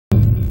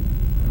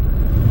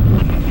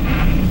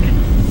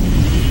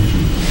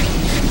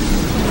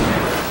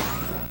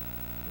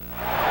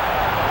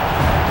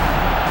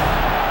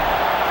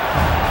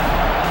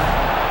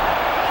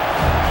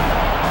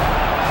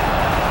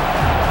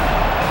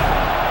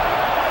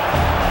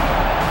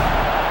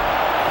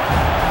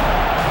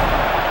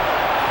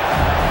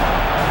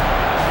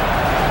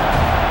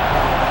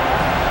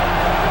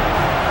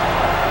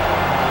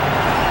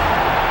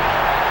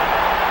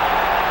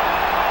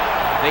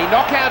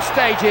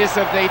stages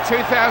of the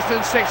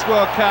 2006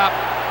 World Cup,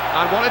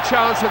 and what a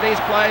chance for these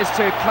players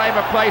to claim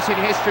a place in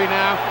history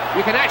now.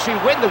 You can actually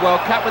win the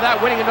World Cup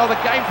without winning another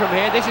game from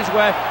here. This is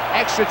where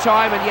extra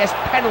time and, yes,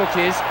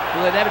 penalties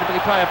will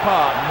inevitably play a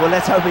part. Well,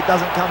 let's hope it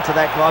doesn't come to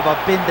that, Clive.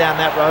 I've been down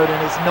that road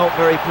and it's not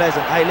very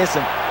pleasant. Hey,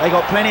 listen, they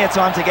got plenty of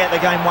time to get the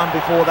game won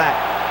before that.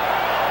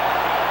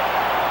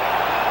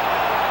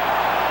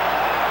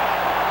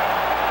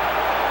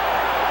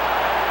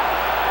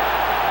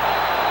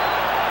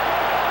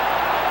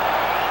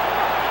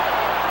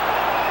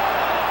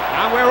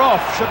 And we're off.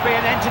 Should be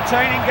an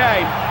entertaining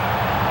game.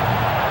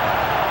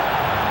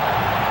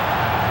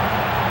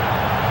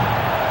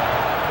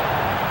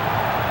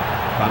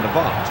 Van der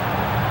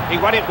Vaart. He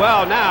won it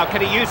well now.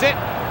 Can he use it?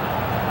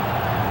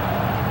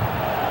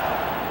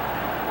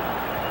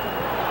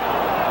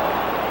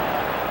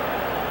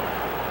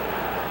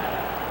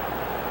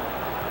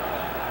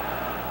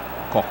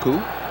 Koku.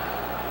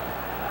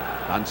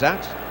 Van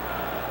Zat.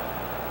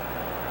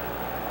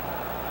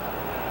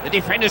 The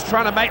defenders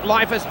trying to make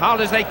life as hard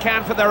as they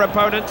can for their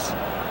opponents.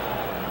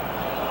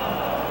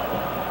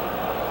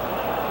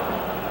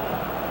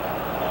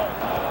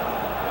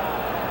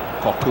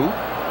 Koku.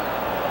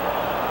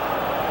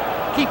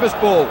 Keeper's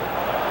ball.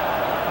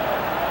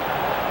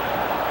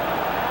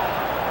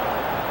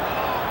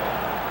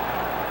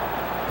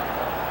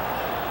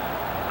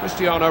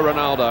 Cristiano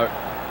Ronaldo.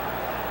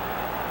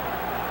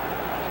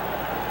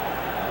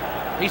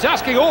 He's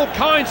asking all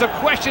kinds of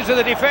questions of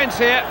the defence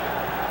here.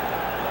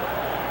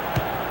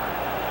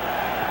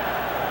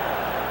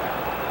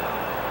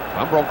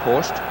 Van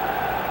Bronckhorst.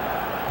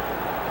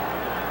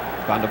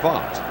 Van der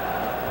Vaart.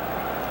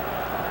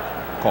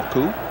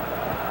 Koku.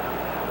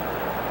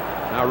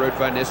 Now Ruud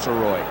van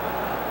Nistelrooy.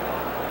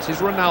 This is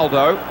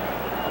Ronaldo.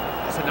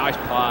 That's a nice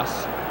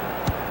pass.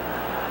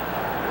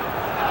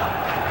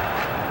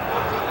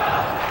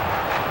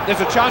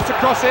 There's a chance to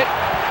cross it.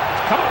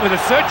 He's come up with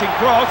a searching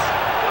cross.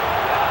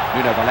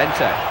 Nuno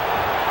Valente.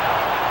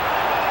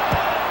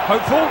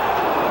 Hopeful.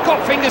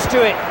 Got fingers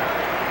to it.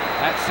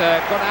 That's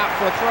gone out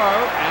for a throw,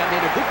 and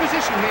in a good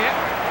position here.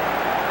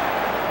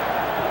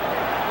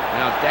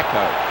 Now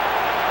Deco.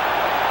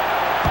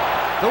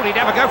 Thought he'd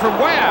never go from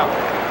way out.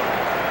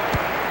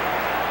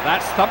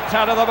 That's thumped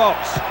out of the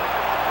box.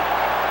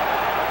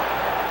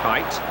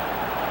 Kite.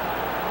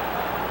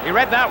 He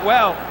read that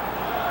well.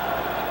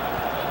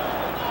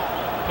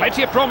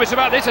 Plenty of promise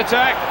about this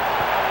attack.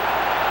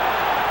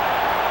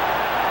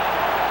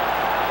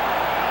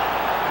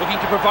 Looking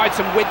to provide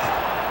some width.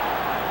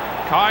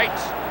 Kite.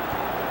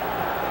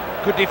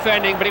 Good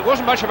defending, but it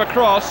wasn't much of a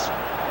cross.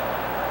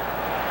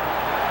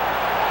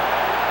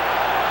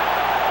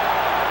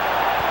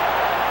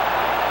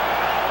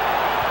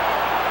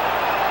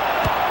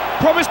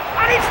 Promise,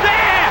 and it's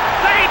there!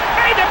 They've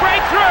made a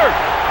breakthrough!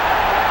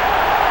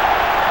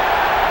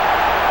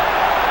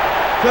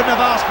 Couldn't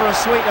have asked for a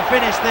sweeter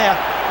finish there.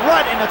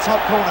 Right in the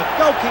top corner.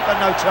 Goalkeeper,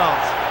 no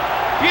chance.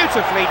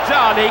 Beautifully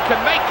done. He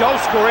can make goal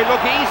scoring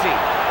look easy.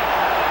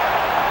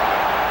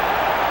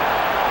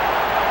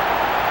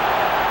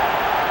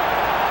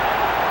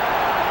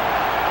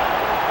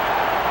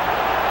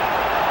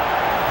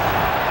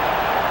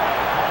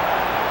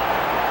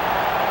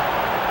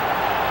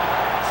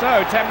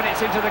 So, 10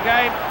 minutes into the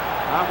game,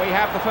 and we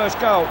have the first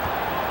goal.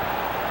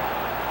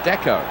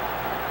 Deco.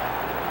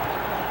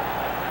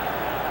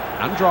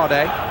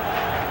 Andrade.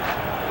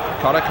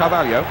 Ricardo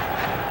Carvalho.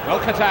 Well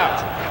cut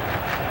out.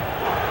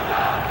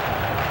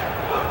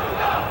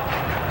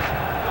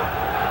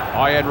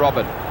 Ian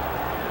Robin.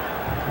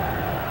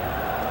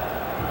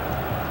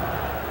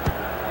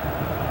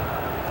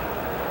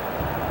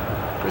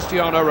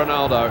 Cristiano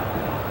Ronaldo.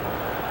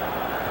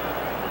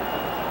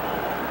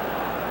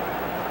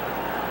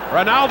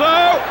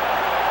 Ronaldo!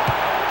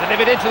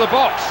 Delivered into the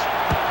box.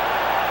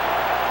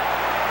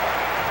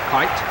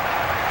 Kite.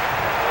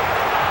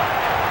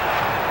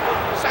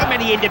 So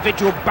many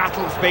individual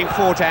battles being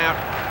fought out.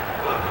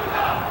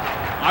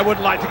 I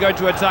wouldn't like to go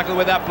into a tackle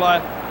with that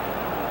player.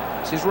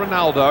 This is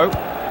Ronaldo.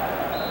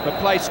 But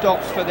play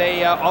stops for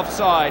the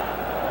offside.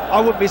 I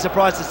wouldn't be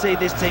surprised to see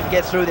this team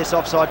get through this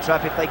offside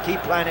trap if they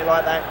keep playing it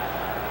like that.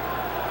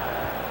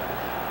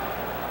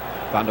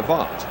 Van der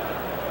Vaart.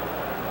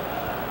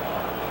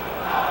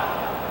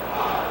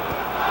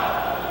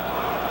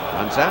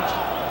 Van Zat.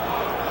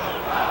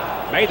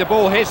 Made the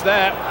ball his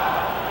there.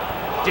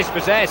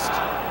 Dispossessed.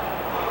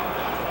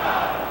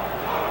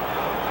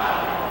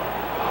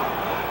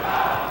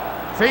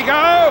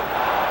 Figo!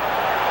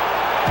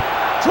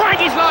 Trying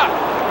his luck!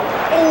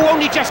 Oh,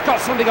 only just got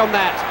something on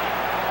that.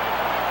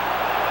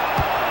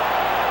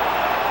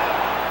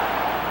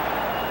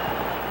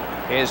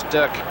 Here's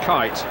Dirk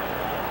Kuyt.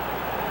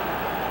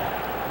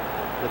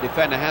 The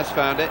defender has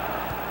found it.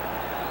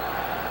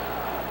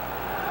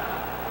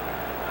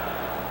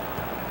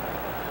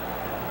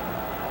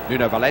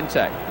 Nuno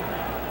Valente.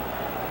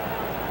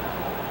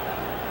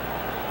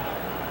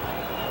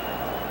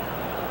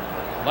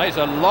 Plays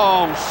a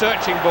long,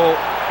 searching ball.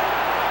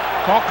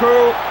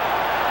 Koku.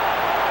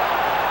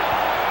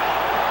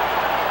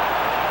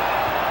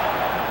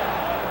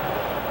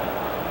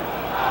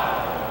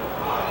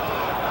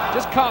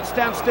 just can't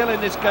stand still in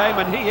this game,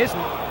 and he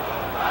isn't.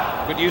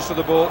 Good use of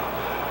the ball.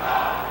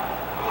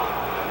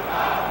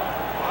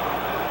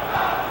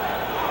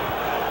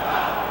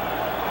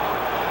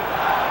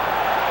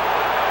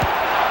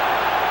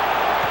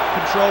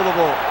 Control the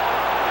ball.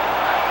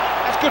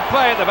 That's good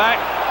play at the back.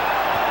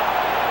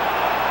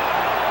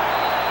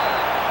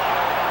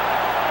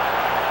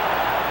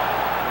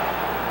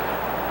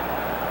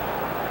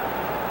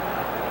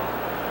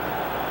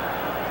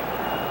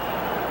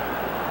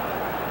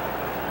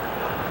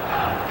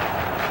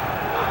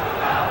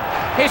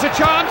 Here's a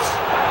chance.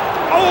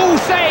 Oh,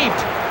 saved!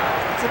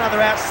 It's another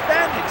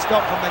outstanding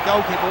stop from the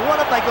goalkeeper. What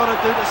have they got to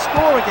do to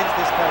score against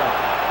this fella?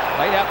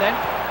 Played out then.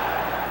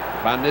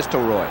 Van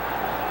Nistelrooy.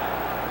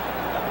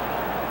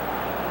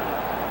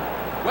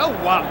 Well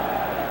won.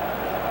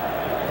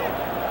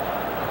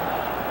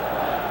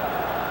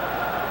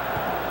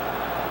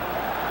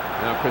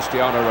 Now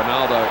Cristiano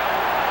Ronaldo.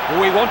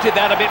 Oh, we wanted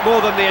that a bit more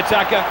than the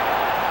attacker.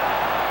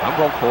 Van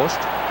Bronckhorst.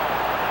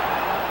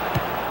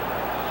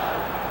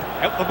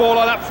 Help the ball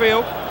on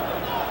upfield.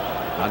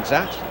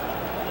 Lanzat.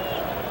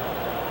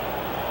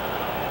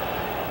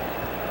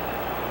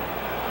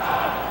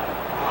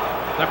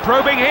 They're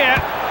probing here.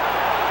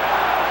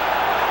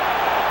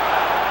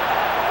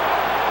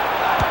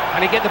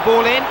 Can he get the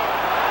ball in?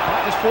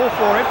 That was fall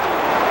for him.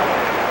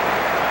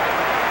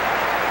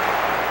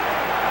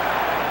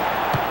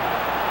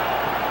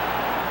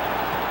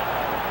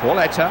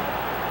 Pauletta.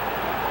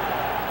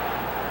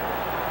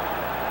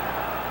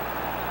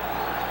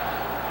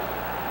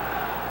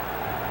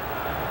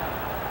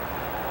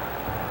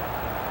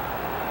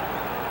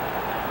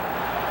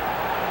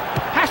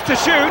 Has to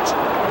shoot.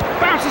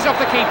 Bounces off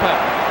the keeper.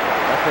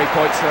 3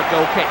 points for a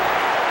goal kick.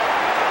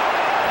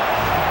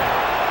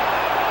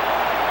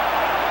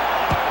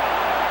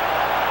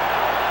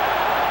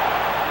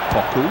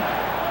 Toku.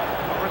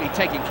 Not really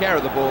taking care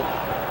of the ball.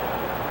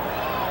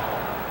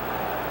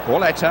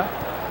 Pauletta.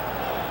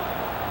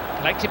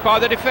 Collected by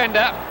the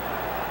defender.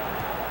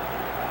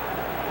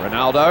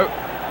 Ronaldo.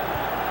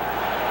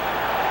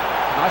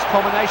 Nice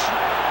combination.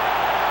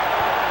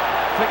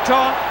 Flicked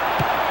on.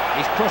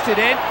 He's crossed it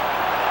in.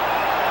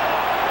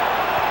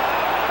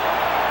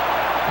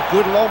 A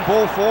good long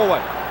ball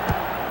forward.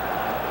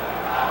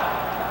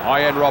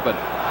 Ian Robin.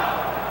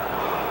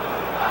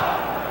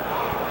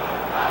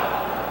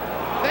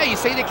 There you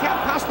see, they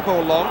can't pass the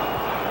ball long.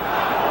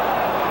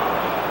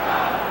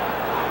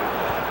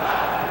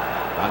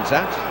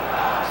 Lanzat.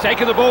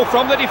 Taking the ball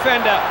from the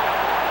defender.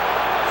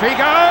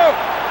 Figo!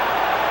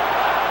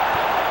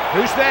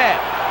 Who's there?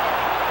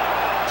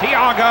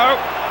 Thiago.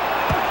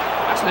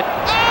 That's it.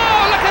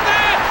 Oh, look at that!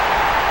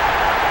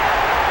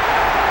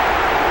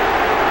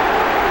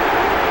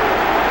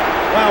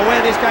 Well,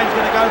 where this game's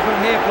going to go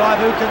from here, Clive,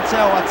 who can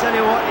tell? I tell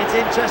you what, it's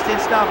interesting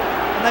stuff,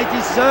 and they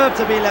deserve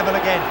to be level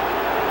again.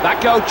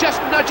 That goal just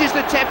nudges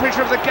the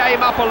temperature of the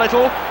game up a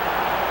little.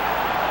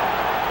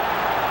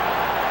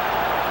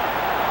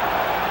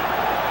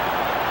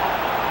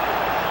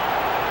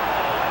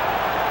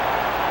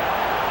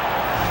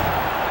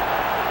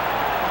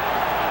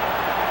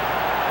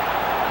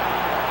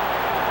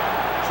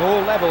 It's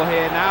all level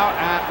here now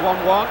at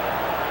 1-1.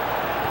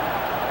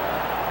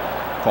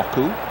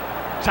 Koku.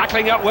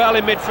 Tackling up well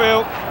in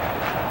midfield.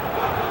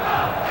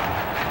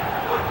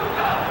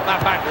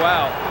 That back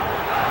well.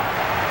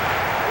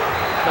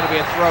 It's going to be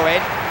a throw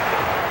in.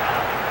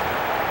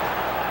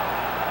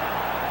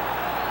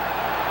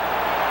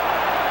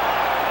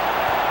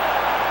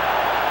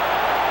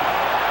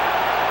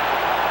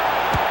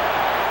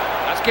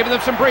 That's given them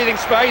some breathing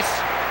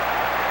space.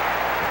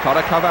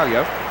 Ricardo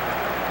Carvalho.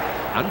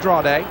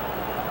 Andrade.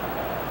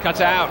 Cut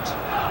out.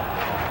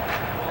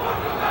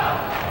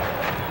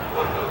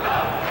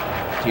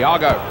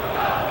 Thiago.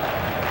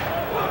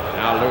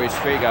 Now Luis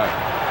Figo.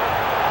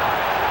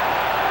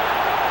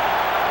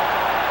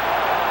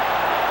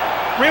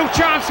 Real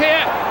chance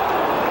here.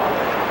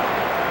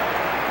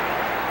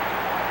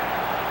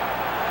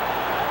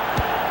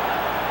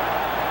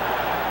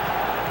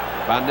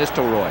 Van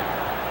Nistelrooy.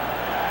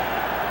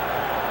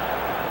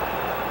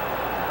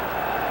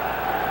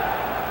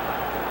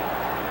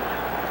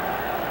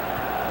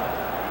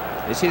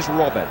 This is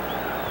Robin.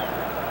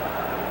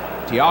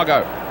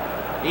 Thiago.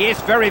 He is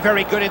very,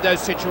 very good in those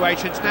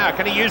situations now.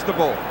 Can he use the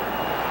ball?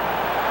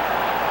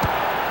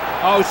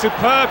 Oh,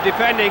 superb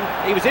defending.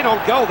 He was in on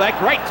goal there.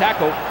 Great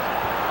tackle.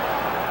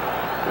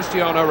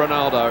 Cristiano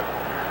Ronaldo.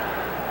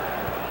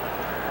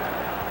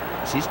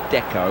 This is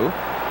Deco.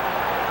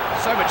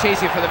 So much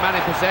easier for the man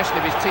in possession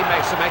if his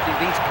teammates are making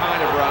these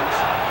kind of runs.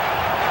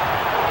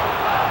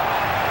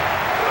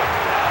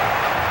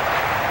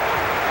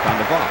 Van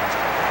der Vaart.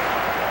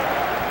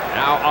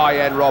 Now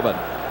Ian Robin.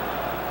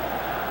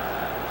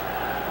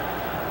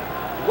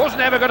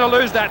 Wasn't ever going to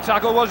lose that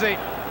tackle, was he?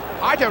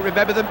 I don't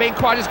remember them being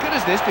quite as good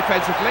as this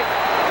defensively.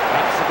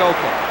 That's the goal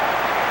kick.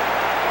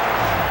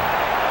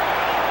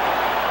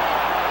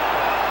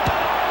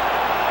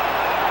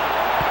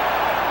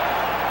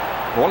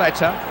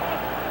 Pauletta.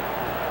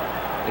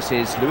 This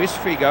is Luis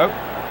Figo.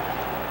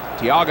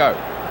 Thiago.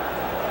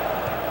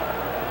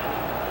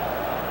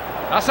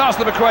 Let's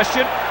ask them a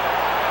question.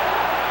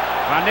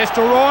 Van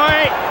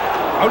Nistelrooy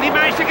only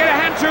managed to get a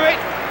hand to it.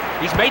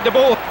 He's made the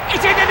ball.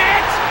 It's in the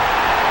net!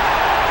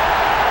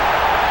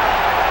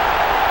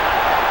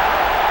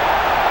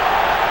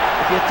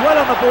 If you dwell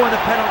on the ball in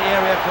the penalty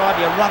area, Clive,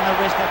 you run the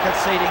risk of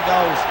conceding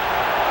goals.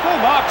 Full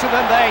mark to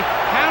them. They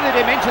hounded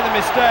him into the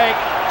mistake.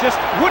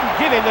 Just wouldn't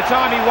give him the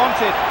time he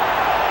wanted.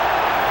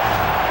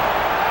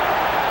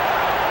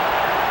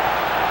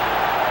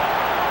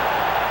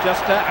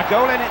 Just a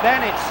goal in it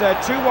then. It's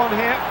 2-1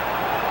 here.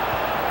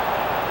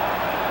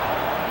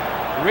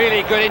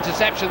 Really good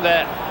interception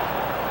there.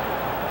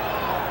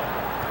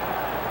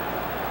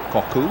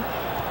 Koku.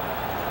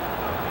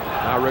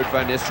 Now Ruud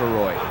van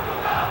Nistelrooy.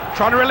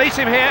 Trying to release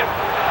him here.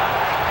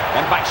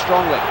 One back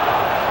strongly.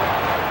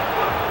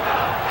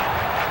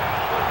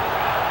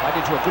 Right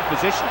into a good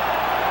position.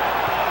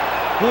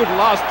 Good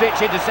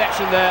last-ditch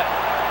interception there.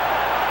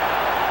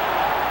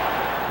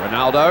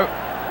 Ronaldo.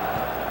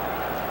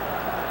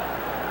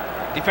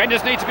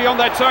 Defenders need to be on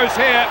their toes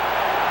here.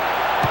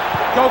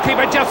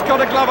 Goalkeeper just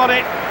got a glove on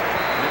it.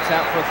 And it's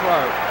out for a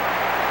throw.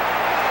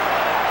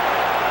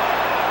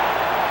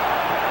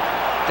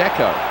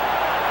 Deco.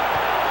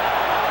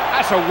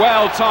 That's a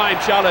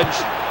well-timed challenge.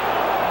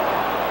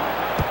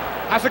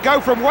 Has to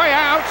go from way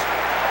out.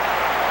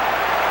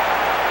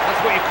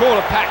 That's what you call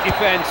a packed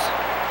defence.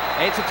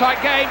 It's a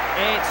tight game.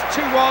 It's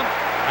 2-1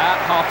 at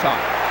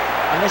half-time.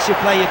 Unless you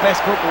play your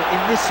best football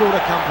in this sort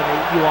of company,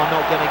 you are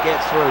not going to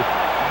get through.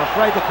 I'm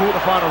afraid the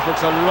quarter-finals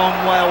looks a long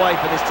way away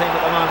for this team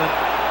at the moment.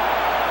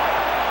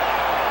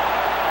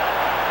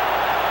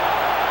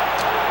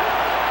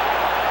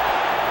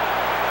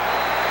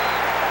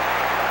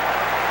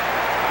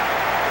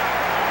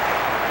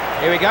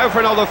 Here we go for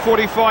another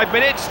 45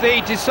 minutes,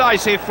 the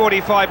decisive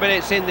 45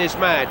 minutes in this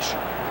match.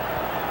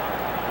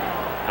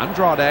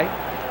 Andrade.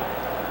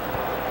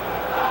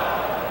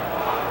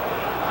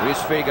 Luis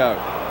Figo.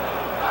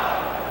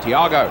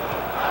 Thiago.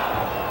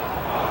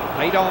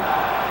 Played on.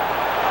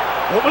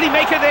 What will he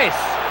make of this?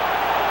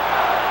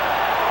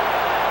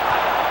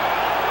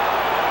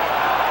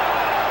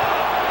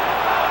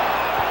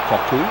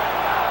 Koku.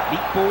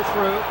 Neat ball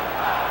through.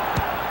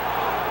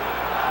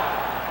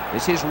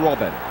 This is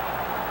Robin.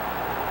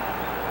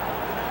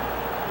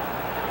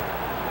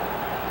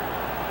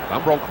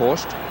 Van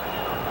Bronckhorst.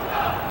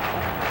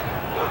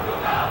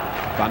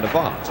 Van der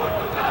Vaart.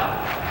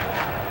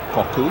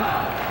 Koku.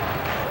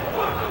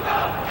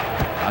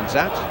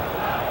 Anzat.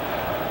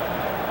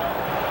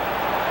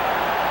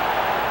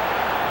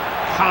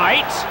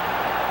 Kite.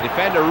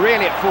 Defender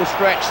really at full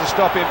stretch to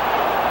stop him.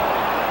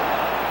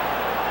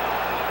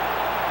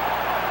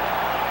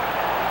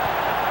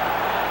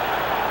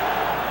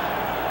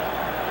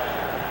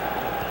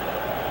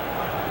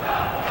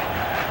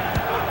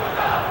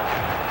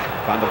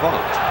 Van der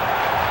Vaart.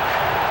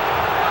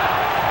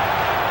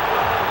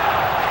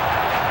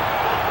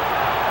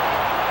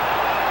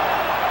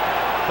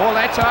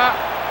 Pauletta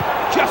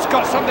just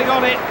got something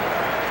on it.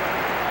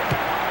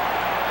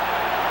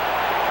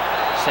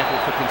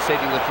 Settled for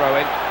conceding the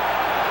throw-in.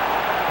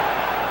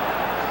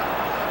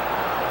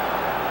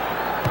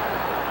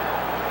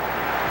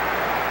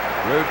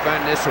 Ruud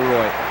van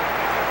Nistelrooy.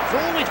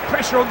 There's always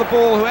pressure on the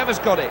ball, whoever's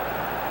got it.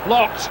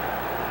 Blocked.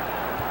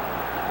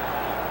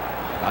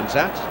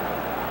 Anzat.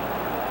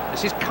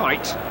 This is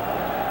Kite.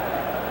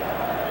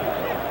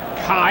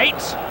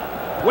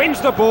 Kite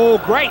wins the ball,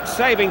 great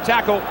saving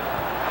tackle,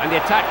 and the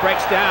attack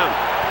breaks down.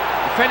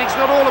 Defending's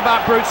not all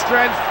about brute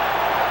strength.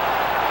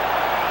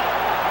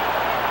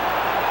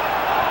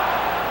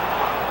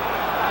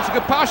 It's a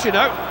good pass, you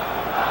know.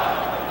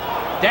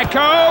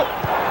 Deco,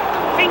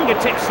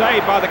 fingertip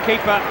save by the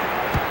keeper.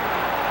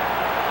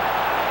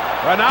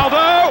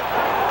 Ronaldo,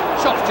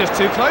 shot's just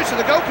too close to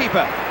the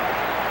goalkeeper.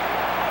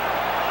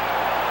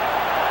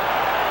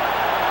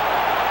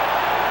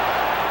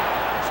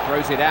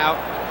 Throws it out.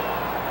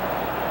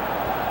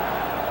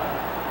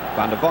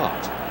 Van der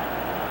Vaart.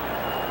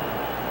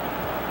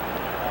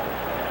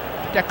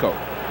 Deco.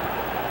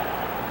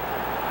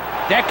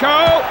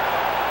 Deco!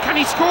 Can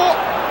he score?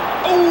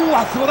 Oh,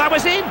 I thought that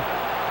was in.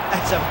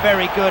 That's a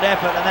very good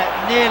effort, and that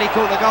nearly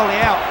caught the goalie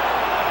out.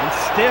 And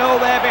still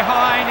they're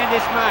behind in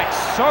this match.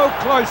 So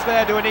close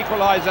there to an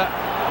equaliser.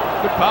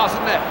 Good pass,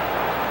 isn't it?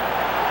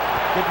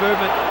 Good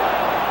movement.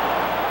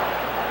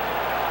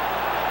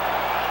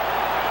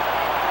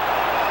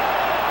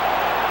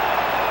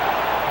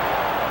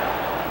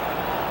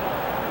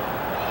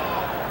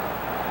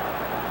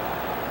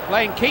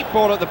 Playing keep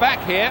ball at the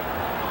back here.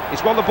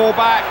 He's won the ball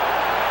back.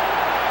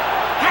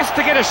 Has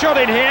to get a shot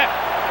in here.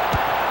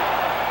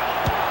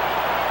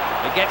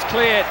 It gets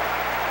cleared.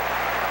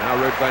 Now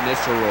Ruud van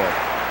Nistelrooy.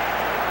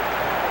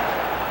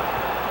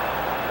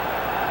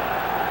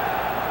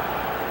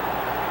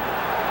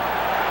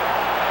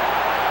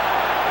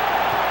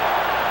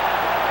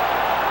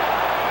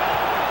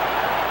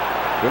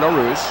 Gunnar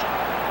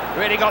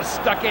Really got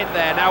stuck in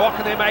there. Now what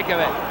can they make of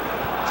it?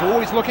 It's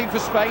always looking for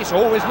space,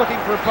 always looking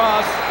for a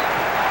pass.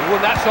 Oh,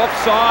 and that's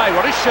offside.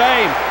 What a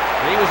shame.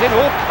 He was in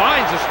all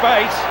kinds of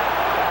space.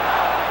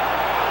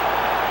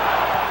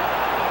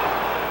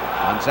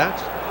 Lanzat.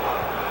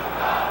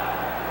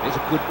 There's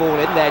a good ball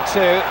in there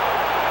too.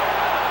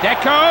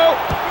 Deco!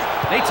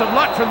 Needs some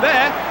luck from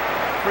there.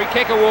 Free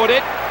kick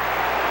awarded.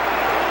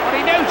 But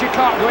he knows you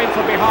can't go in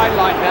from behind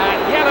like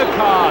that. Yellow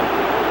card.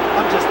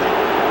 I'm just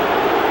thinking.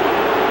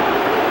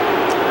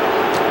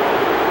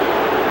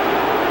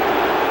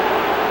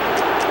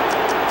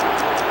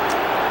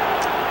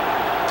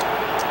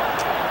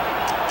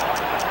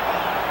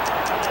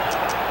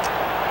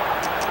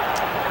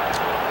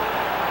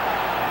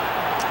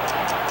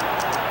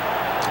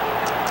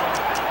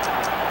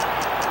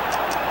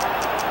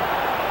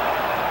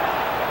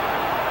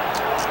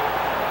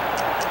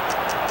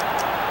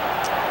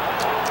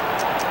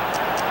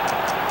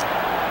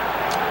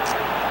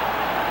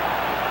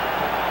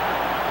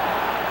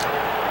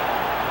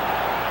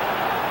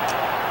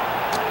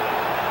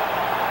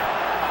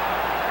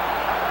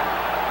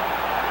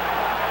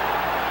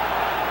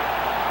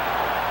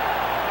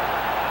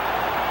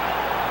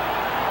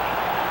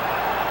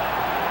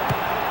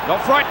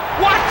 Not fright.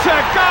 What a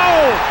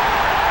goal!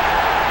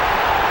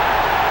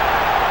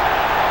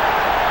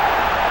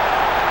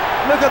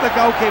 Look at the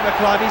goalkeeper,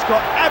 Clive. He's got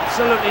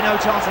absolutely no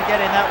chance of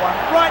getting that one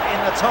right in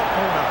the top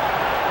corner.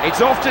 It's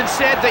often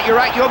said that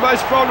you're at your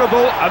most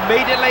vulnerable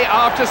immediately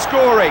after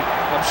scoring.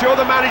 I'm sure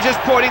the manager's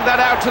pointing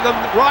that out to them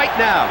right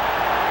now.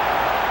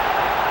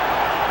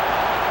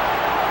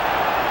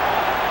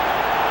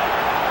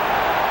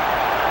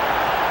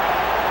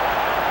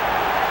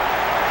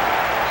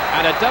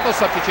 And a double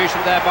substitution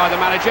there by the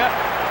manager.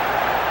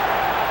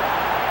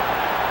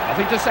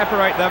 Nothing to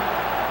separate them.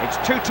 It's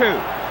 2-2.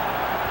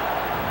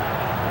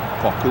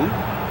 Koku.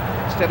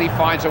 Still he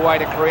finds a way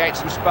to create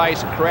some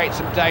space and create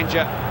some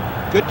danger.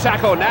 Good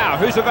tackle now.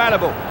 Who's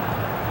available?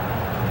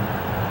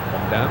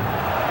 Down.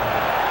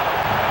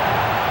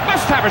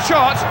 Must have a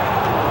shot.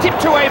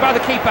 Tipped away by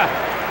the keeper.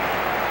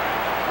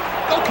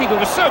 Goalkeeper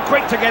was so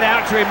quick to get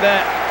out to him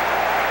there.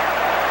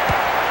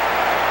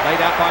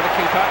 Laid out by the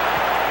keeper.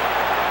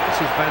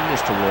 This is Van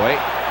Nistelrooy.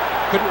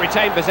 Couldn't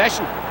retain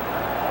possession.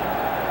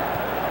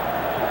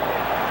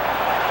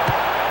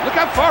 Look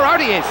how far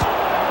out he is.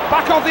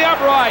 Back off the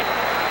upright.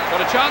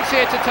 Got a chance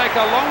here to take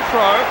a long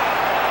throw.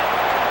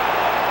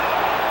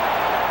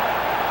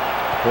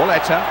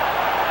 Pauletta.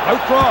 Low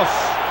cross.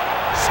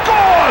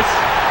 Scores!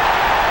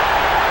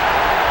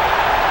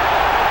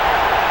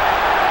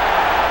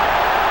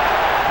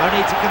 No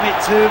need to commit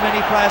too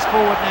many players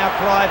forward now,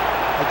 Clive.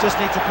 They just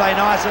need to play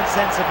nice and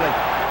sensibly.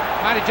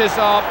 Managers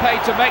are paid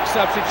to make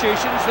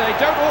substitutions. They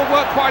don't all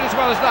work quite as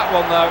well as that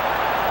one, though.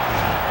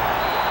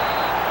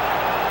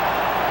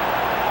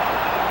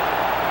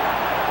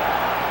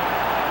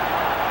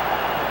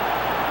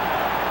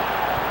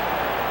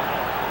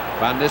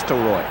 Van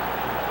Nistelrooy.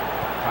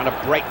 Trying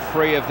to break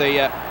free of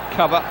the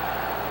cover.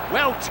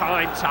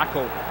 Well-timed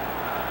tackle.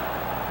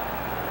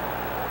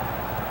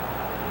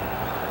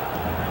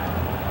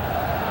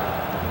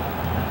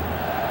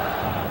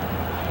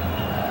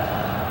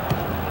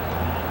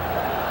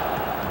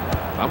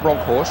 Van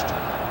Bronckhorst.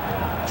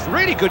 It's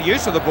really good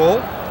use of the ball.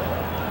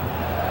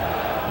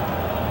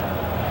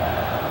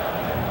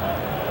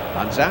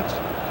 Lanzat.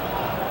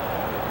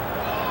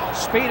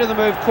 Speed of the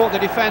move caught the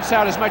defence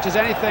out as much as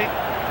anything.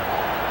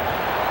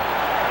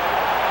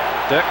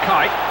 Dirk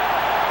Kuyt.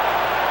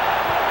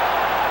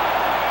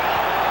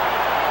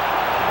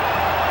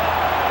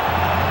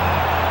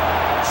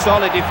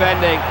 Solid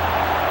defending.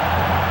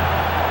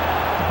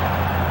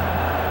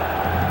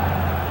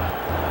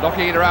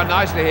 Knocking it around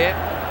nicely here.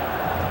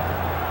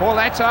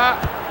 Pauletta.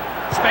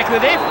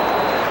 Speculative.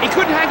 He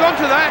couldn't hang on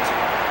to that.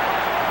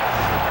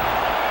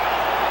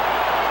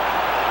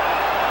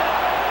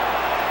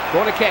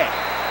 Corner kick.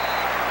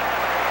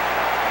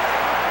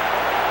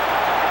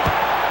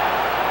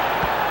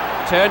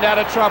 Turned out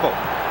of trouble.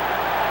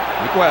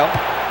 Miguel.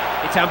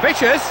 It's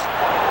ambitious.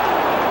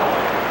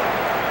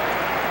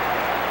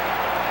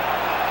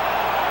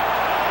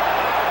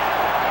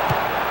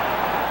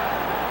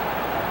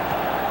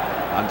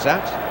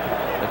 Lanzat.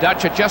 The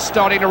Dutch are just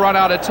starting to run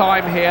out of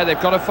time here. They've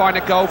got to find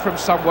a goal from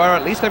somewhere.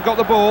 At least they've got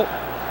the ball.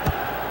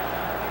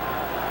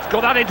 He's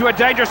got that into a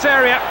dangerous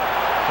area.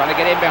 Trying to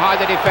get in behind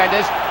the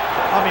defenders.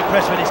 I'm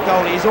impressed with this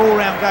goalie. His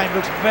all-round game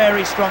looks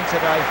very strong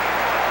today.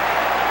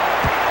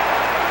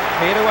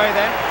 Cleared away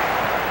then.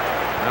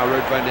 Now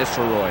Ruud van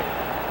Nistelrooy.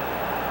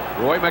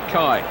 Roy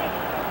Mackay.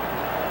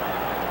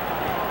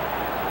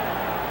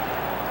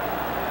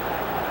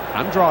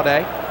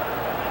 Andrade.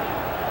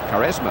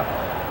 Quaresma.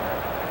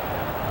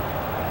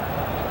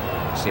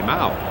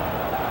 Simao.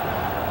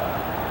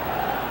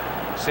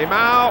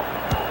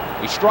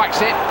 He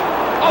strikes it.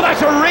 Oh,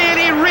 that's a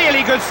really,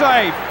 really good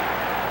save.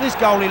 This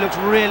goalie looks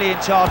really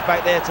in charge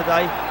back there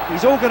today.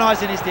 He's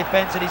organising his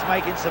defence and he's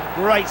making some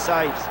great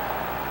saves.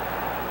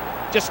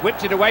 Just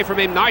whipped it away from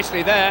him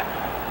nicely there.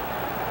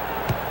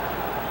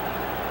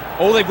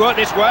 Oh, they've worked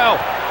this well.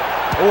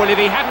 Oh, and if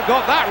he hadn't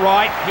got that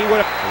right, he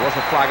would have... There was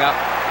a flag up.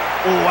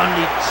 Oh,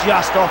 only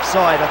just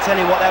offside. I tell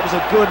you what, that was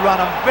a good run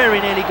and very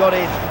nearly got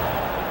in.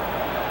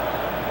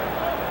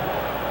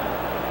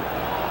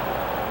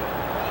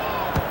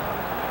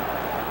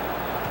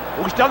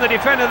 Oh, he's done the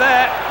defender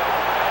there.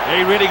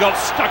 He really got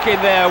stuck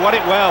in there, won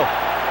it well.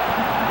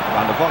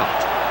 Van der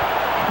Vaart.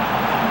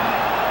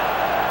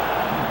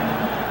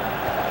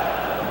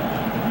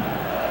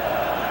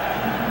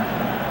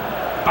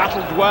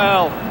 Battled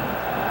well.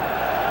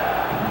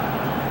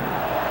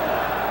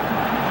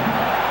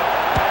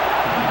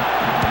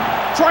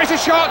 Tries a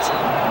shot.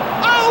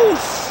 Oh,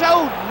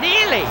 so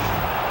nearly.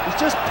 He's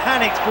just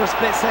panicked for a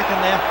split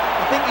second there.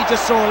 I think he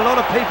just saw a lot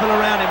of people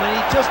around him and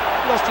he just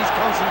lost his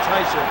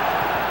concentration.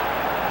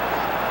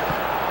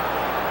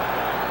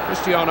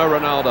 Cristiano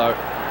Ronaldo.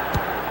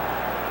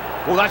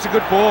 Oh, that's a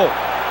good ball.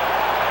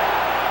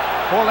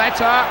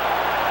 Pauletta.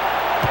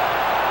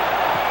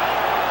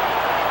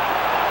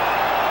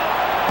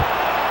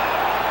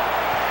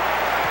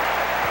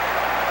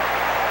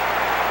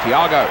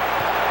 Thiago.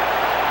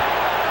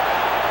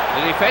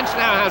 The defence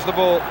now has the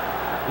ball.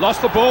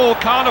 Lost the ball,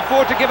 can't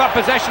afford to give up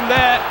possession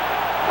there.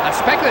 That's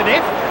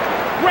speculative.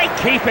 Great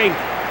keeping.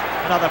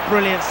 Another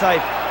brilliant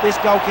save. This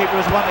goalkeeper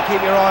is one to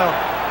keep your eye on.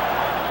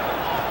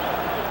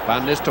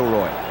 Van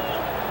Nistelrooy.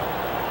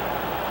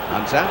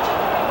 Ansat.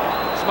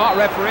 Smart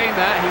refereeing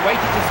there. He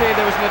waited to see if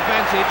there was an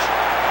advantage.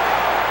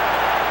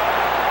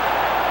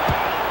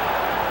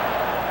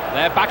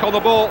 They're back on the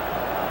ball.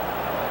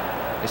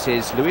 This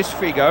is Luis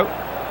Figo.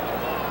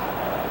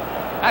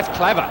 That's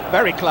clever,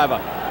 very clever.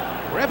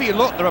 Wherever you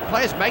look, there are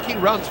players making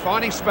runs,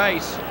 finding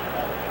space.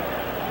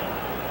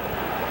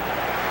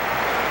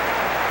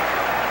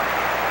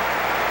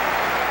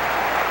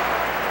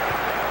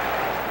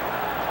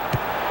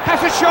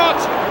 Has a shot.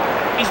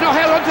 He's not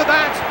held onto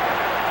that.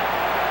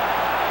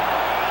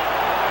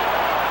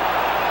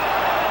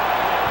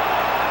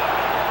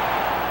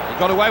 He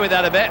got away with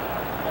that a bit.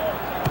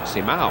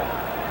 Simao.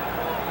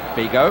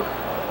 Figo.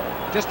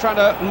 Just trying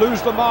to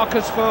lose the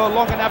markers for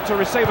long enough to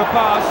receive a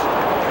pass.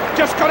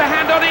 Just got a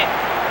hand on it.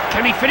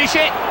 Can he finish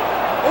it?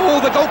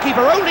 Oh, the goalkeeper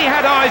only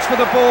had eyes for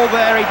the ball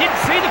there. He didn't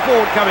see the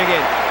forward coming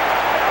in.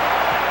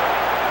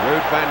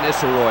 Ruud van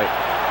Nistelrooy.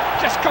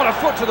 Just got a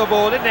foot to the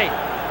ball, didn't he?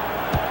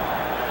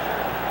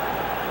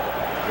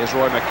 Here's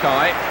Roy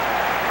Mackay.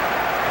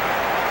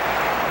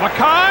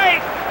 Mackay!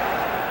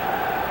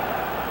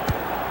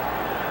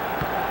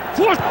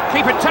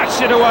 Keeper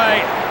touched it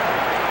away.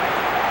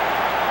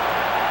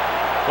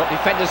 Got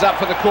defenders up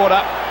for the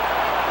corner.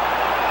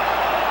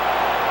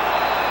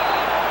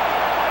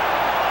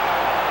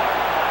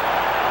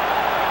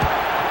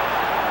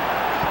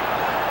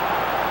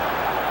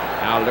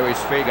 Now Luis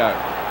Figo.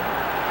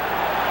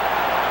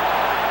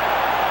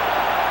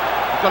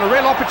 He's got a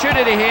real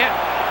opportunity here.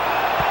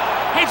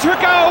 Heads for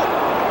goal!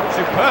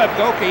 Superb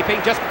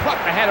goalkeeping, just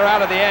plucked the header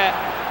out of the air.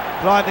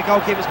 Clive, the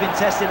goalkeeper's been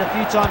tested a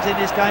few times in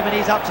this game and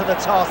he's up to the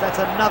task. That's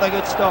another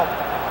good stop.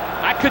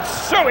 That could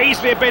so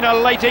easily have been a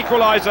late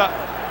equaliser.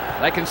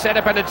 They can set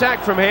up an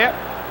attack from here.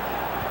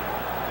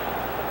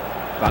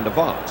 Van der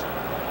Vaart.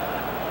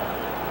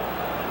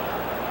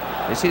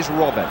 This is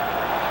Robben.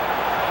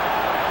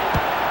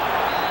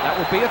 That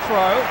will be a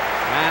throw,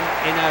 and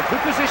in a good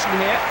position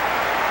here.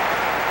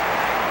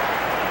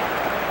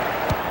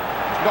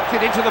 He's knocked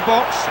it into the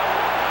box.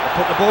 They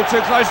put the ball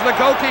too close to the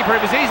goalkeeper,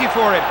 it was easy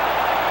for him.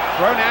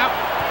 Thrown out.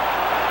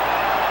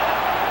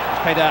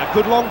 He's played a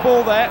good long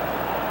ball there.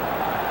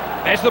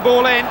 There's the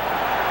ball in.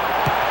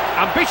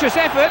 Ambitious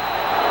effort.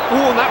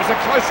 Oh, and that was a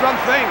close run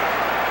thing.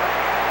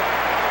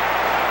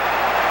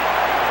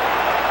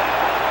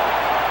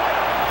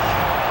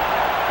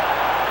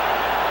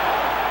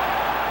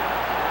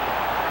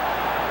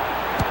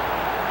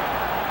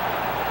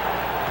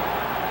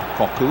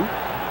 Koku.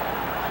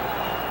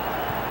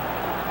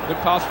 Good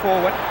pass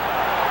forward.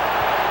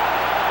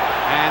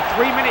 And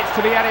 3 minutes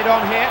to be added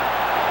on here.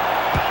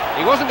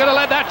 He wasn't going to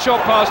let that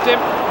shot past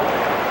him.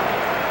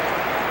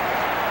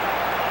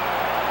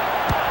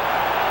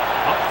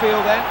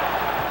 Upfield then.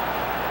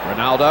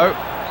 Ronaldo.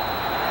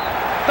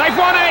 They've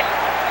won it!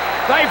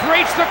 They've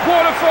reached the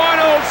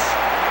quarter-finals.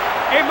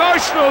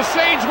 Emotional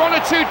scenes, 1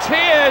 or 2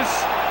 tears.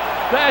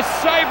 They're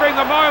savouring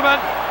the moment,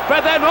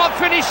 but they're not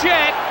finished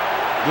yet.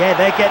 Yeah,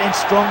 they're getting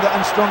stronger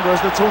and stronger as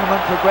the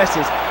tournament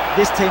progresses.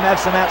 This team have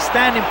some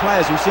outstanding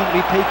players who seem to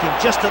be peaking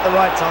just at the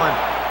right time.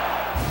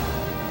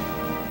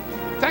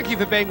 Thank you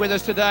for being with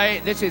us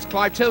today. This is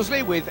Clive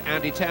Tilsley with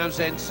Andy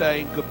Townsend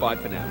saying goodbye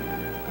for now.